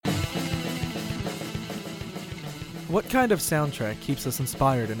What kind of soundtrack keeps us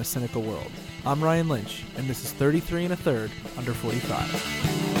inspired in a cynical world? I'm Ryan Lynch, and this is 33 1/3 Under 45.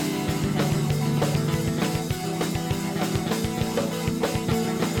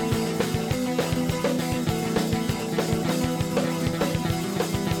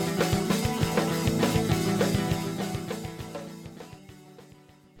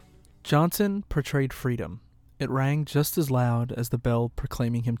 Johnson portrayed freedom. It rang just as loud as the bell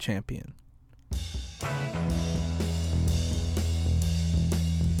proclaiming him champion.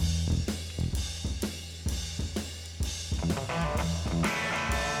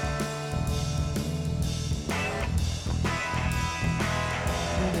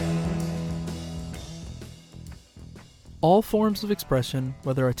 All forms of expression,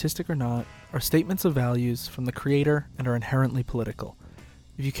 whether artistic or not, are statements of values from the creator and are inherently political.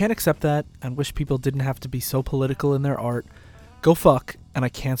 If you can't accept that and wish people didn't have to be so political in their art, go fuck, and I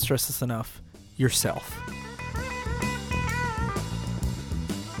can't stress this enough, yourself.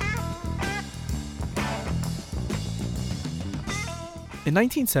 In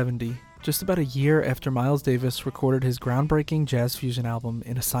 1970, just about a year after Miles Davis recorded his groundbreaking jazz fusion album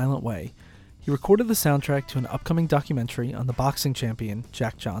In a Silent Way, he recorded the soundtrack to an upcoming documentary on the boxing champion,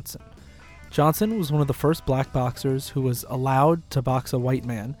 Jack Johnson. Johnson was one of the first black boxers who was allowed to box a white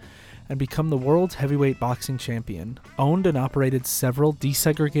man and become the world's heavyweight boxing champion, owned and operated several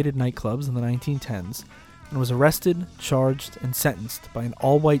desegregated nightclubs in the 1910s, and was arrested, charged, and sentenced by an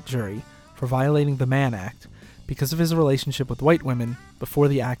all-white jury for violating the Mann Act because of his relationship with white women before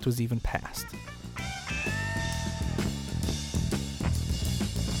the act was even passed.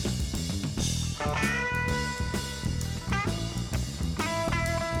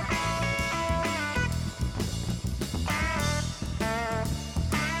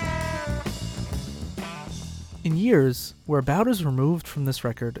 In years, we're about as removed from this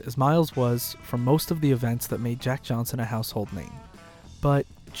record as Miles was from most of the events that made Jack Johnson a household name. But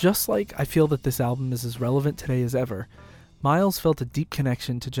just like I feel that this album is as relevant today as ever, Miles felt a deep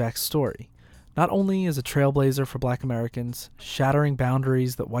connection to Jack's story, not only as a trailblazer for black Americans, shattering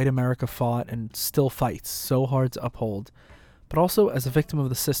boundaries that white America fought and still fights so hard to uphold, but also as a victim of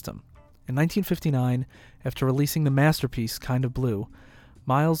the system. In 1959, after releasing the masterpiece Kind of Blue,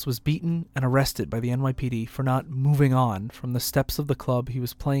 Miles was beaten and arrested by the NYPD for not moving on from the steps of the club he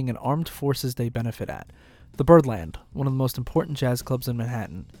was playing an Armed Forces Day benefit at, the Birdland, one of the most important jazz clubs in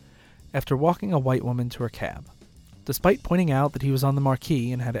Manhattan, after walking a white woman to her cab. Despite pointing out that he was on the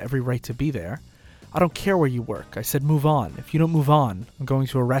marquee and had every right to be there, "I don't care where you work. I said move on. If you don't move on, I'm going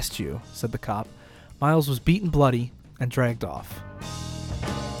to arrest you," said the cop. Miles was beaten bloody and dragged off.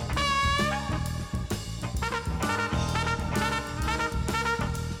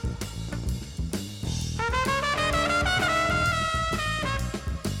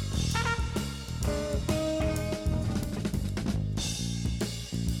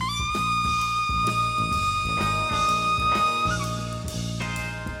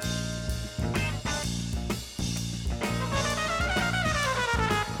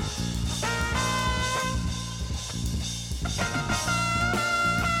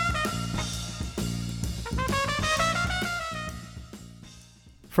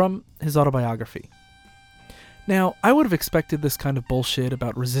 From his autobiography. Now, I would have expected this kind of bullshit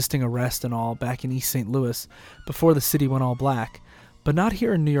about resisting arrest and all back in East St. Louis before the city went all black, but not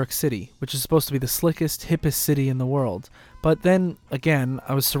here in New York City, which is supposed to be the slickest, hippest city in the world. But then, again,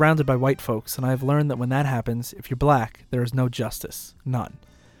 I was surrounded by white folks, and I have learned that when that happens, if you're black, there is no justice. None.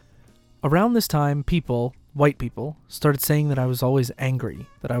 Around this time, people, white people, started saying that I was always angry,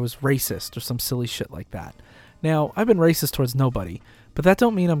 that I was racist, or some silly shit like that. Now, I've been racist towards nobody, but that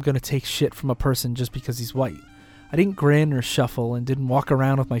don't mean I'm going to take shit from a person just because he's white. I didn't grin or shuffle and didn't walk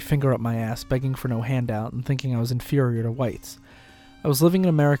around with my finger up my ass begging for no handout and thinking I was inferior to whites. I was living in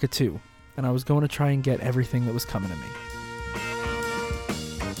America too, and I was going to try and get everything that was coming to me.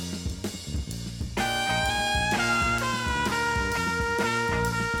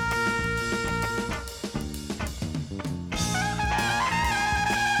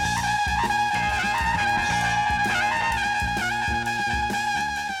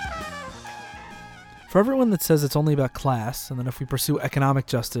 For everyone that says it's only about class, and that if we pursue economic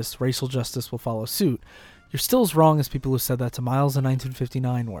justice, racial justice will follow suit, you're still as wrong as people who said that to Miles in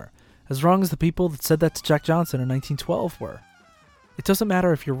 1959 were. As wrong as the people that said that to Jack Johnson in 1912 were. It doesn't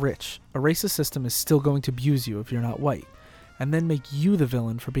matter if you're rich. A racist system is still going to abuse you if you're not white, and then make you the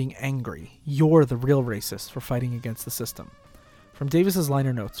villain for being angry. You're the real racist for fighting against the system. From Davis's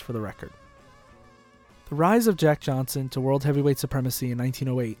liner notes for the record. The rise of Jack Johnson to world heavyweight supremacy in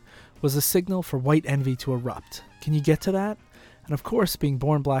 1908 was a signal for white envy to erupt. Can you get to that? And of course, being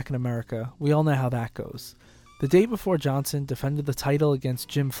born black in America, we all know how that goes. The day before Johnson defended the title against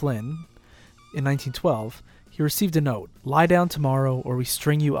Jim Flynn in 1912, he received a note, "Lie down tomorrow or we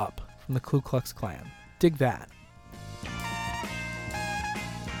string you up," from the Ku Klux Klan. Dig that.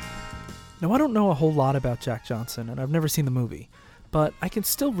 Now, I don't know a whole lot about Jack Johnson, and I've never seen the movie, but I can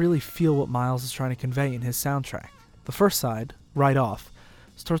still really feel what Miles is trying to convey in his soundtrack. The first side, Right Off,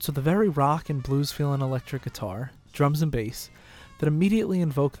 starts with a very rock and blues-feeling electric guitar, drums and bass, that immediately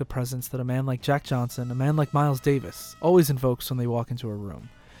invoke the presence that a man like Jack Johnson, a man like Miles Davis, always invokes when they walk into a room.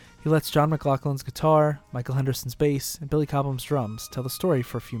 He lets John McLaughlin's guitar, Michael Henderson's bass, and Billy Cobham's drums tell the story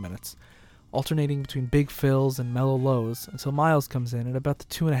for a few minutes, alternating between big fills and mellow lows until Miles comes in at about the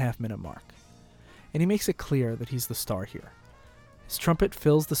 2.5-minute mark. And he makes it clear that he's the star here. His trumpet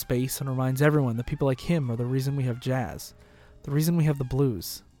fills the space and reminds everyone that people like him are the reason we have jazz, the reason we have the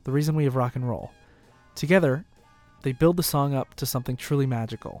blues, the reason we have rock and roll. Together, they build the song up to something truly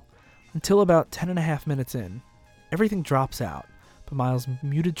magical. Until about 10.5 minutes in, everything drops out but Miles'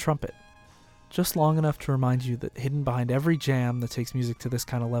 muted trumpet, just long enough to remind you that hidden behind every jam that takes music to this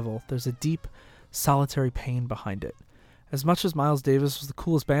kind of level, there's a deep, solitary pain behind it. As much as Miles Davis was the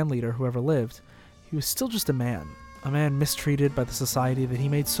coolest bandleader who ever lived, he was still just a man mistreated by the society that he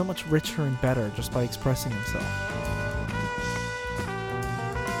made so much richer and better just by expressing himself.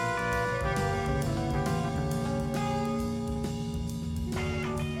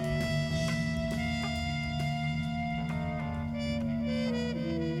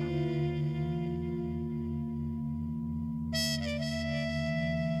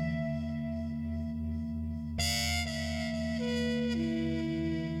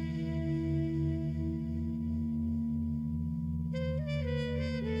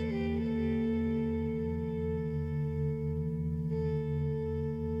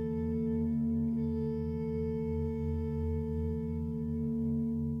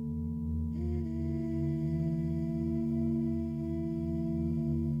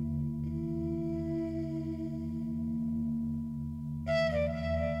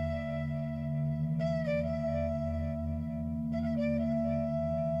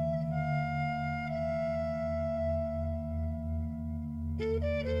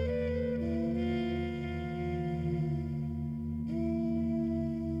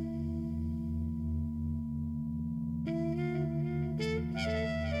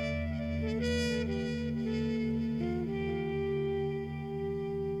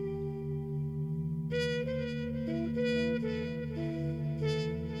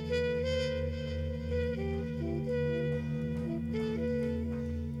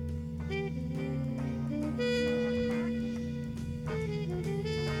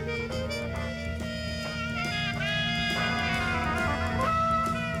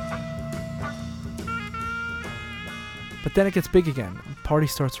 But then it gets big again, and the party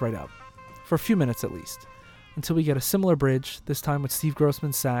starts right up. For a few minutes at least. Until we get a similar bridge, this time with Steve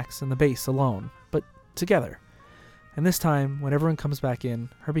Grossman's sax and the bass alone, but together. And this time, when everyone comes back in,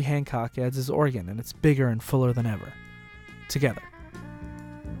 Herbie Hancock adds his organ, and it's bigger and fuller than ever. Together.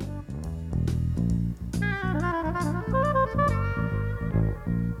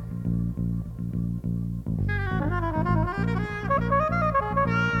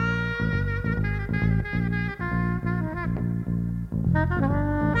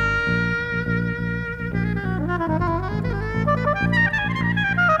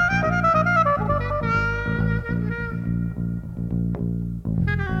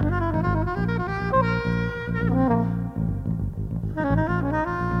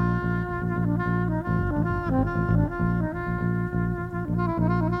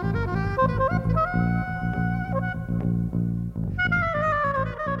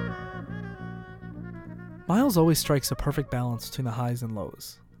 Miles always strikes a perfect balance between the highs and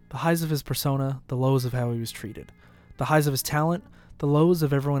lows. The highs of his persona, the lows of how he was treated. The highs of his talent, the lows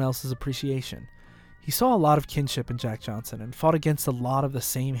of everyone else's appreciation. He saw a lot of kinship in Jack Johnson and fought against a lot of the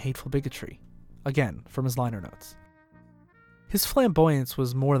same hateful bigotry. Again, from his liner notes. His flamboyance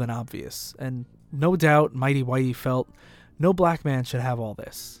was more than obvious, and no doubt Mighty Whitey felt no black man should have all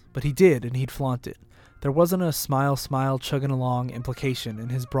this. But he did, and he'd flaunt it. There wasn't a smile, chugging along implication in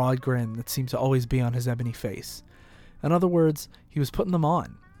his broad grin that seemed to always be on his ebony face. In other words, he was putting them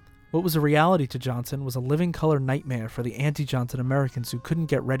on. What was a reality to Johnson was a living color nightmare for the anti-Johnson Americans who couldn't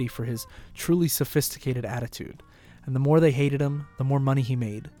get ready for his truly sophisticated attitude. And the more they hated him, the more money he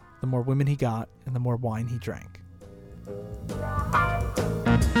made, the more women he got, and the more wine he drank.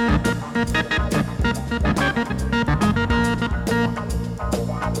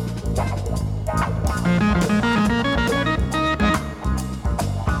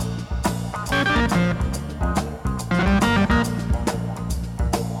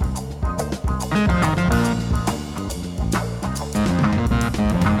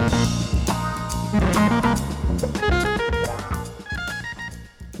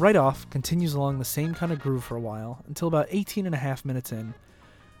 Right Off continues along the same kind of groove for a while until about 18 and a half minutes in.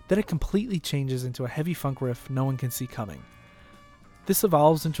 Then it completely changes into a heavy funk riff no one can see coming. This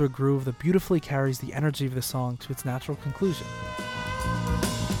evolves into a groove that beautifully carries the energy of the song to its natural conclusion.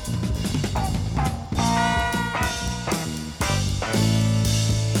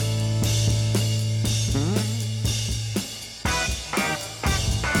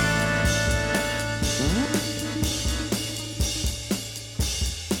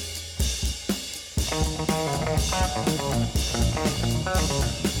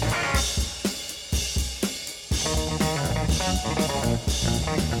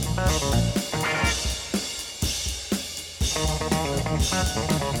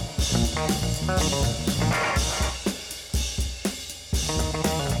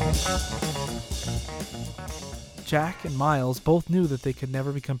 Jack and Miles both knew that they could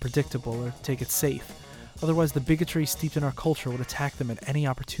never become predictable or take it safe. Otherwise, the bigotry steeped in our culture would attack them at any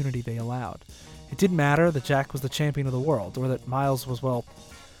opportunity they allowed. It didn't matter that Jack was the champion of the world, or that Miles was, well,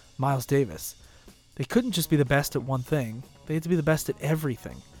 Miles Davis. They couldn't just be the best at one thing, they had to be the best at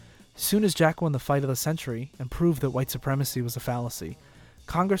everything. As soon as Jack won the fight of the century and proved that white supremacy was a fallacy,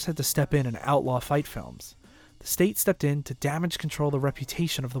 Congress had to step in and outlaw fight films. The state stepped in to damage control the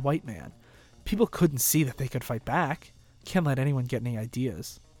reputation of the white man. People couldn't see that they could fight back. Can't let anyone get any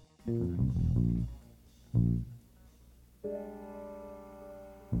ideas.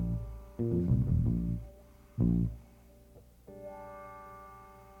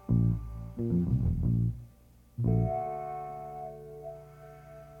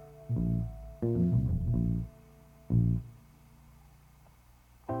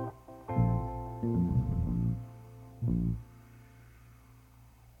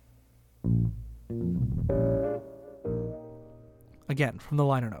 Again, from the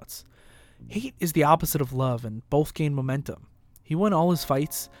liner notes. Hate is the opposite of love, and both gain momentum. He won all his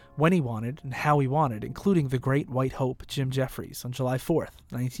fights when he wanted and how he wanted, including the great white hope Jim Jeffries on July 4th,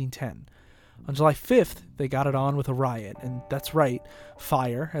 1910. On July 5th, they got it on with a riot, and that's right,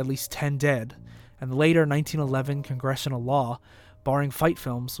 fire, at least 10 dead, and the later 1911 congressional law barring fight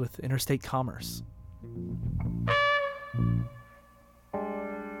films with interstate commerce.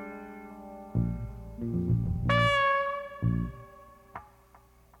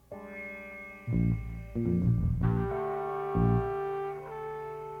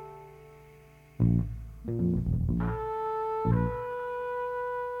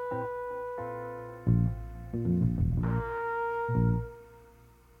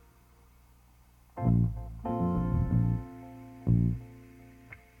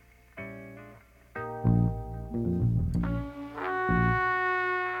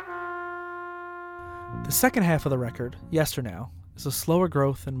 The second half of the record, Yesternow, is a slower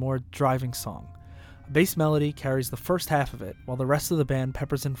growth and more driving song. A bass melody carries the first half of it, while the rest of the band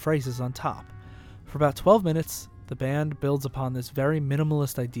peppers in phrases on top. For about 12 minutes, the band builds upon this very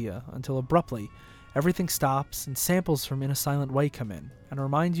minimalist idea until abruptly, everything stops and samples from In a Silent Way come in and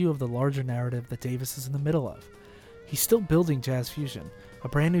remind you of the larger narrative that Davis is in the middle of. He's still building jazz fusion, a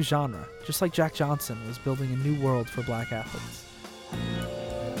brand new genre, just like Jack Johnson was building a new world for black athletes.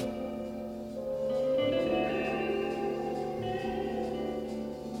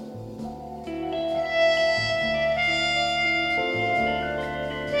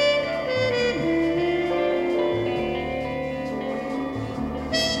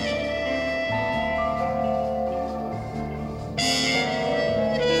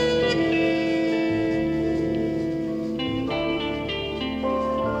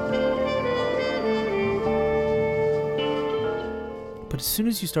 But as soon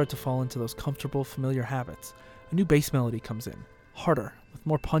as you start to fall into those comfortable, familiar habits, a new bass melody comes in, harder, with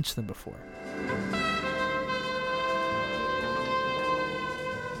more punch than before.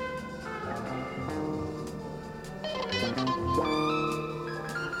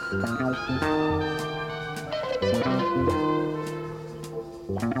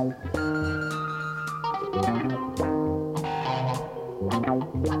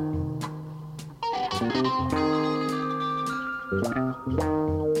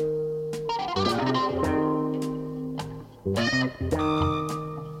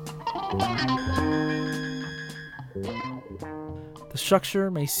 The structure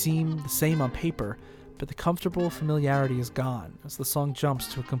may seem the same on paper, but the comfortable familiarity is gone as the song jumps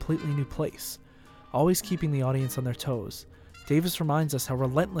to a completely new place. Always keeping the audience on their toes, Davis reminds us how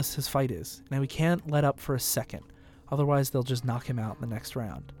relentless his fight is and how he can't let up for a second, otherwise they'll just knock him out in the next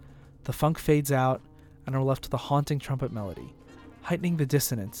round. The funk fades out, and are left with a haunting trumpet melody, heightening the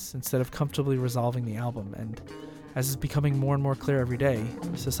dissonance instead of comfortably resolving the album, and, as is becoming more and more clear every day,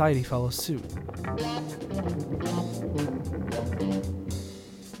 society follows suit.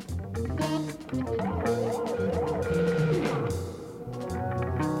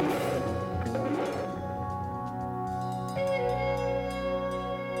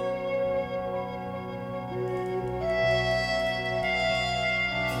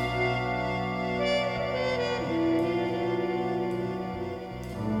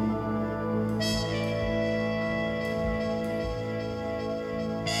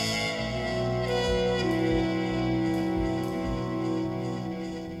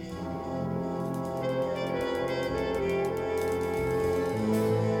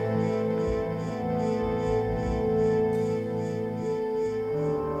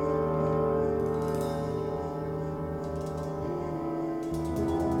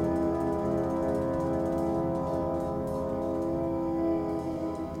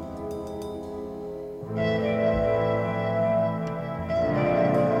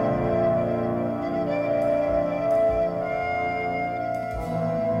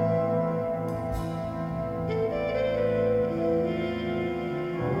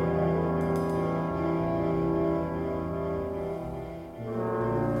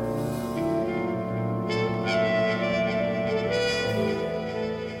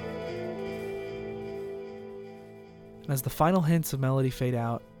 And as the final hints of melody fade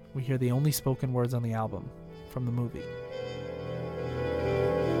out, we hear the only spoken words on the album from the movie.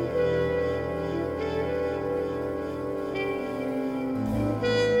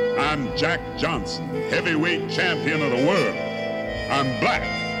 I'm Jack Johnson, heavyweight champion of the world. I'm black.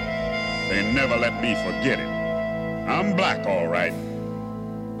 They never let me forget it. I'm black, all right.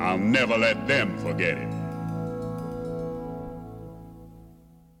 I'll never let them forget it.